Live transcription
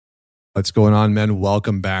What's going on, men?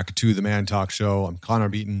 Welcome back to the Man Talk Show. I'm Connor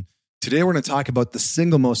Beaton. Today, we're going to talk about the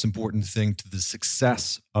single most important thing to the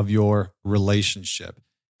success of your relationship.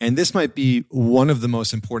 And this might be one of the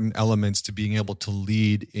most important elements to being able to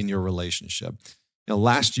lead in your relationship.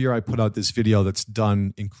 Last year, I put out this video that's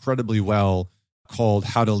done incredibly well called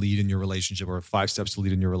How to Lead in Your Relationship, or 5 Steps to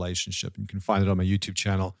Lead in Your Relationship. You can find it on my YouTube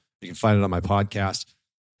channel. You can find it on my podcast.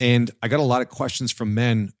 And I got a lot of questions from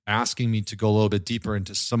men asking me to go a little bit deeper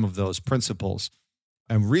into some of those principles.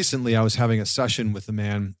 And recently I was having a session with a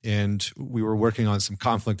man, and we were working on some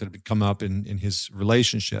conflict that had come up in his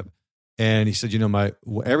relationship. And he said,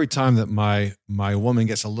 every time that my woman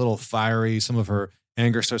gets a little fiery, some of her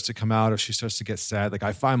anger starts to come out, or she starts to get sad, like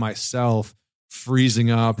I find myself freezing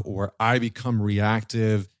up, or I become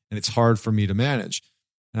reactive, and it's hard for me to manage.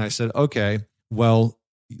 And I said, okay, well,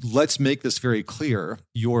 let's make this very clear.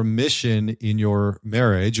 Your mission in your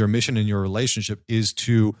marriage, your mission in your relationship is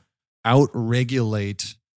to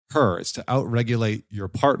outregulate her. It's to outregulate your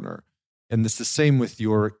partner. And it's the same with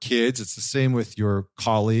your kids. It's the same with your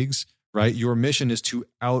colleagues, right? Your mission is to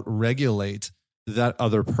outregulate that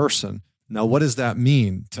other person. Now, what does that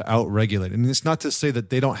mean, to outregulate? And it's not to say that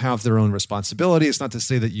they don't have their own responsibility. It's not to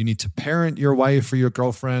say that you need to parent your wife or your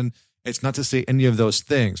girlfriend. It's not to say any of those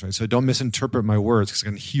things, right? So don't misinterpret my words, because I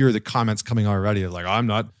can hear the comments coming already. Like, I'm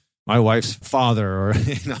not my wife's father, or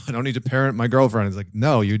I don't need to parent my girlfriend. It's like,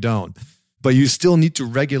 no, you don't. But you still need to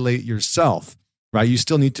regulate yourself, right? You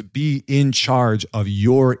still need to be in charge of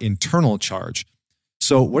your internal charge.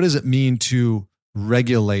 So what does it mean to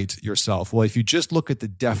regulate yourself? Well, if you just look at the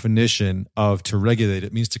definition of to regulate,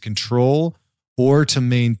 it means to control or to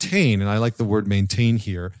maintain. And I like the word maintain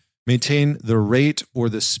here. Maintain the rate or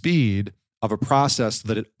the speed of a process so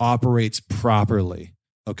that it operates properly,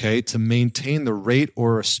 okay? To maintain the rate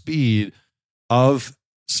or a speed of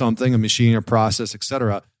something, a machine, a process,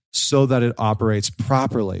 etc., so that it operates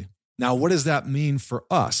properly. Now, what does that mean for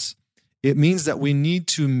us? It means that we need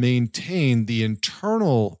to maintain the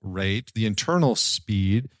internal rate, the internal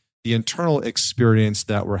speed, the internal experience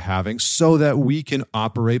that we're having so that we can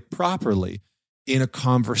operate properly in a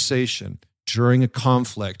conversation, during a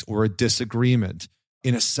conflict or a disagreement,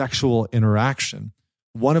 in a sexual interaction.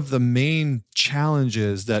 One of the main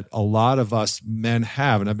challenges that a lot of us men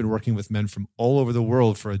have, and I've been working with men from all over the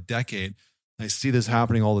world for a decade, I see this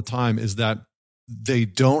happening all the time, is that they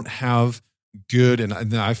don't have good, and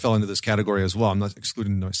I fell into this category as well, I'm not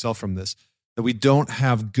excluding myself from this, that we don't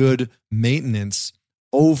have good maintenance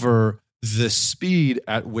over the speed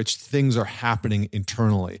at which things are happening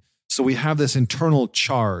internally. So we have this internal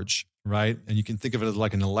charge, right? And you can think of it as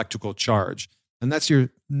like an electrical charge. And that's your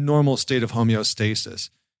normal state of homeostasis.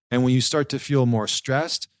 And when you start to feel more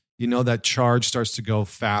stressed, that charge starts to go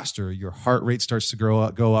faster. Your heart rate starts to go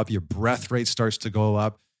up. Your breath rate starts to go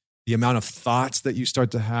up. The amount of thoughts that you start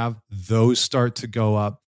to have, those start to go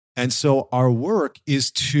up. And so our work is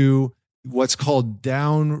to what's called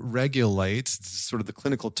down-regulate, sort of the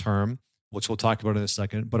clinical term, which we'll talk about in a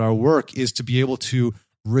second. But our work is to be able to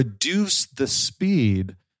reduce the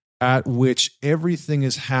speed at which everything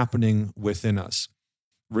is happening within us.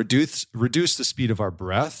 Reduce the speed of our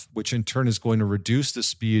breath, which in turn is going to reduce the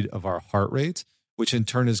speed of our heart rate, which in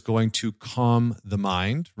turn is going to calm the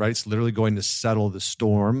mind, right? It's literally going to settle the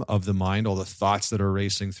storm of the mind, all the thoughts that are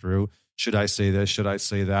racing through. Should I say this? Should I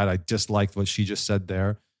say that? I disliked what she just said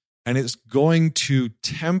there. And it's going to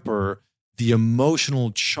temper the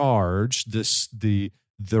emotional charge, the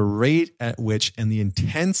rate at which and the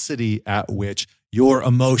intensity at which your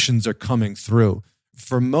emotions are coming through.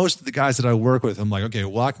 For most of the guys that I work with, I'm like, okay,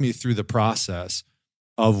 walk me through the process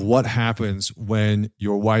of what happens when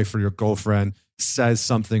your wife or your girlfriend says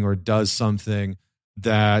something or does something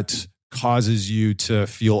that causes you to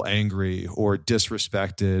feel angry or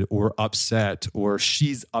disrespected or upset, or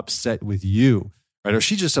she's upset with you, right? Or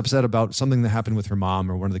she's just upset about something that happened with her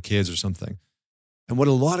mom or one of the kids or something. And what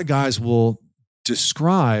a lot of guys will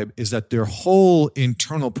describe is that their whole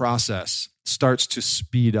internal process starts to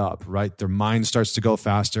speed up, right? Their mind starts to go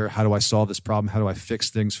faster. How do I solve this problem? How do I fix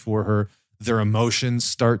things for her? Their emotions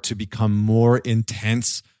start to become more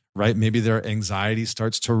intense, right? Maybe their anxiety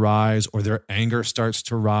starts to rise, or their anger starts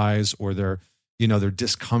to rise, or their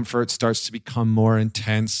discomfort starts to become more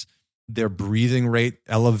intense. Their breathing rate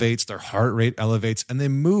elevates, their heart rate elevates, and they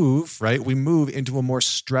move, right? We move into a more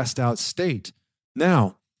stressed out state.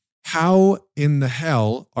 Now, how in the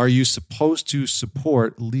hell are you supposed to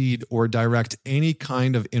support, lead, or direct any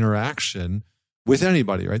kind of interaction with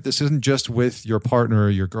anybody, right? This isn't just with your partner,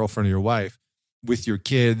 or your girlfriend, or your wife, with your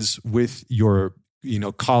kids, with your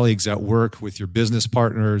colleagues at work, with your business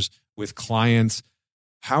partners, with clients.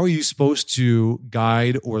 how are you supposed to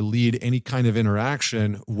guide or lead any kind of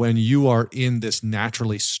interaction when you are in this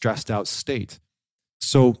naturally stressed out state?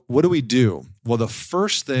 So what do? Well, the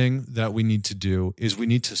first thing that we need to do is we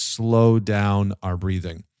need to slow down our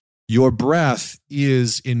breathing. Your breath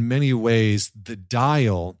is in many ways the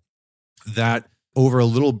dial that over a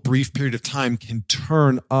little brief period of time can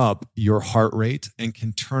turn up your heart rate and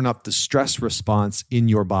can turn up the stress response in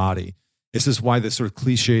your body. This is why this sort of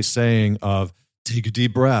cliche saying of take a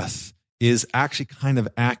deep breath is actually kind of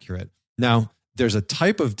accurate. Now, there's a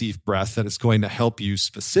type of deep breath that is going to help you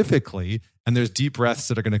specifically, and there's deep breaths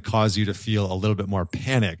that are going to cause you to feel a little bit more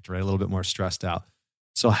panicked, right? A little bit more stressed out.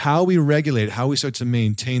 So how we regulate, how we start to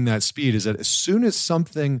maintain that speed is that as soon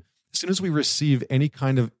as we receive any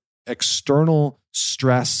kind of external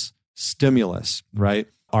stress stimulus, right?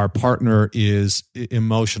 Our partner is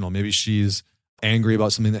emotional. Maybe she's angry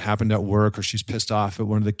about something that happened at work, or she's pissed off at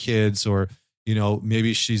one of the kids, or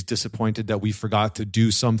maybe she's disappointed that we forgot to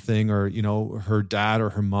do something, or her dad or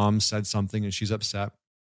her mom said something and she's upset.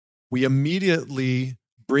 We immediately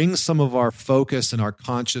bring some of our focus and our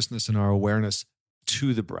consciousness and our awareness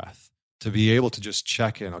to the breath to be able to just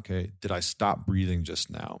check in. Okay, did I stop breathing just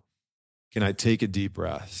now? Can I take a deep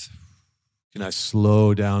breath? Can I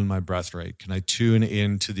slow down my breath rate? Can I tune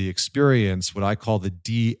into the experience, what I call the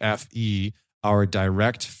DFE, our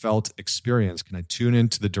direct felt experience? Can I tune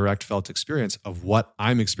into the direct felt experience of what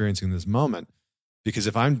I'm experiencing in this moment? Because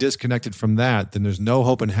if I'm disconnected from that, then there's no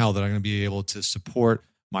hope in hell that I'm going to be able to support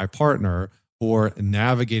my partner or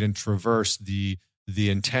navigate and traverse the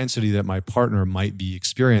intensity that my partner might be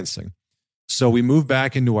experiencing. So we move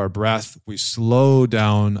back into our breath. We slow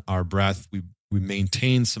down our breath. We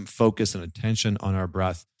maintain some focus and attention on our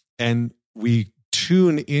breath. And we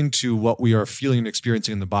tune into what we are feeling and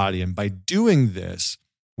experiencing in the body. And by doing this,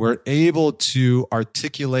 we're able to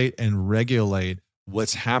articulate and regulate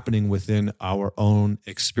what's happening within our own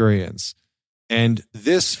experience. And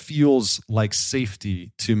this feels like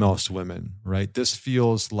safety to most women, right? This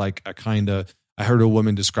feels like I heard a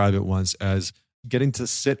woman describe it once as getting to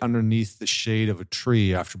sit underneath the shade of a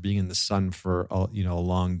tree after being in the sun for a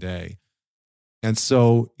long day. And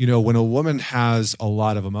so, when a woman has a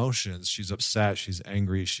lot of emotions, she's upset, she's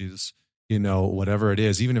angry, she's, whatever it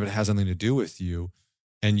is, even if it has nothing to do with you,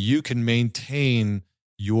 and you can maintain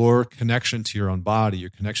your connection to your own body, your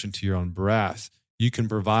connection to your own breath, you can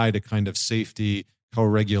provide a kind of safety,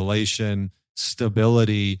 co-regulation,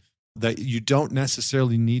 stability that you don't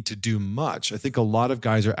necessarily need to do much. I think a lot of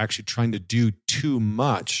guys are actually trying to do too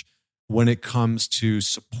much when it comes to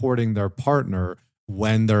supporting their partner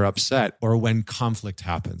when they're upset or when conflict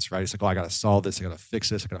happens, right? It's like, I got to solve this. I got to fix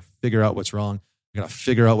this. I got to figure out what's wrong. I got to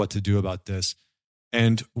figure out what to do about this.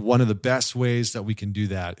 And one of the best ways that we can do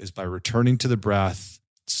that is by returning to the breath,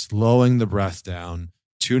 slowing the breath down,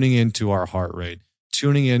 tuning into our heart rate,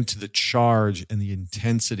 tuning into the charge and the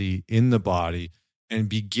intensity in the body, and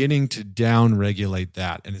beginning to down-regulate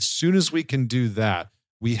that. And as soon as we can do that,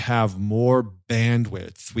 we have more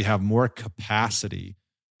bandwidth, we have more capacity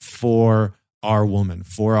for our woman,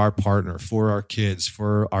 for our partner, for our kids,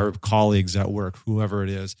 for our colleagues at work, whoever it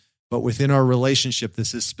is. But within our relationship,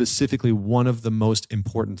 this is specifically one of the most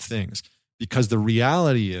important things, because the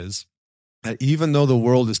reality is that even though the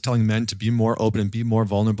world is telling men to be more open and be more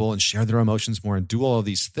vulnerable and share their emotions more and do all of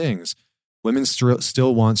these things, women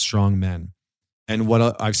still want strong men. And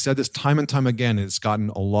what I've said this time and time again, it's gotten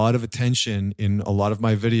a lot of attention in a lot of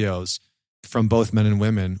my videos from both men and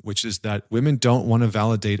women, which is that women don't want to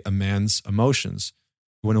validate a man's emotions.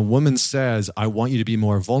 When a woman says, I want you to be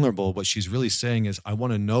more vulnerable, what she's really saying is, I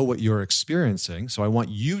want to know what you're experiencing. So I want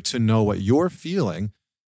you to know what you're feeling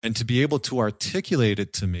and to be able to articulate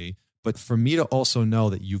it to me, but for me to also know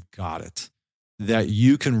that you've got it, that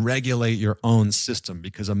you can regulate your own system.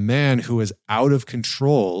 Because a man who is out of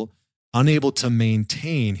control, unable to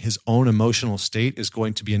maintain his own emotional state, is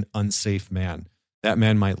going to be an unsafe man. That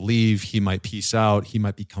man might leave, he might peace out, he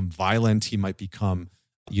might become violent, he might become,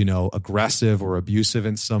 aggressive or abusive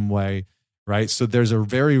in some way, right? So there's a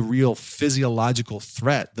very real physiological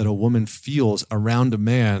threat that a woman feels around a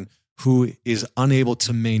man who is unable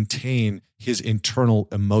to maintain his internal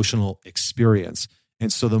emotional experience.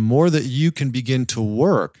 And so the more that you can begin to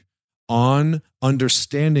work on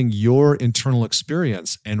understanding your internal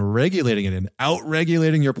experience and regulating it and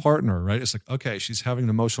out-regulating your partner, right? It's like, okay, she's having an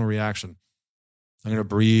emotional reaction. I'm going to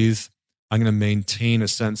breathe. I'm going to maintain a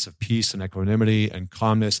sense of peace and equanimity and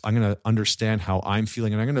calmness. I'm going to understand how I'm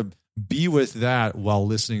feeling, and I'm going to be with that while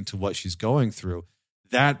listening to what she's going through.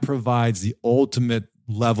 That provides the ultimate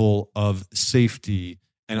level of safety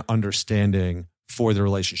and understanding for the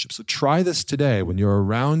relationship. So try this today when you're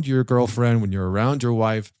around your girlfriend, when you're around your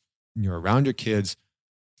wife, when you're around your kids.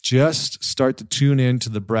 Just start to tune into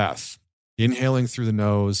the breath, inhaling through the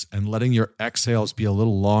nose and letting your exhales be a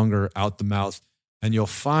little longer out the mouth. And you'll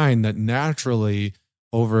find that naturally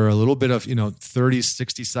over a little bit of, 30,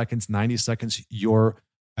 60 seconds, 90 seconds,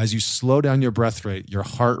 as you slow down your breath rate, your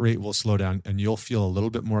heart rate will slow down and you'll feel a little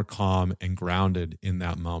bit more calm and grounded in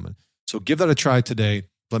that moment. So give that a try today.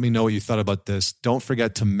 Let me know what you thought about this. Don't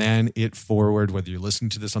forget to man it forward, whether you're listening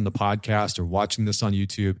to this on the podcast or watching this on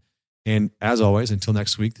YouTube. And as always, until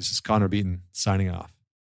next week, this is Connor Beaton signing off.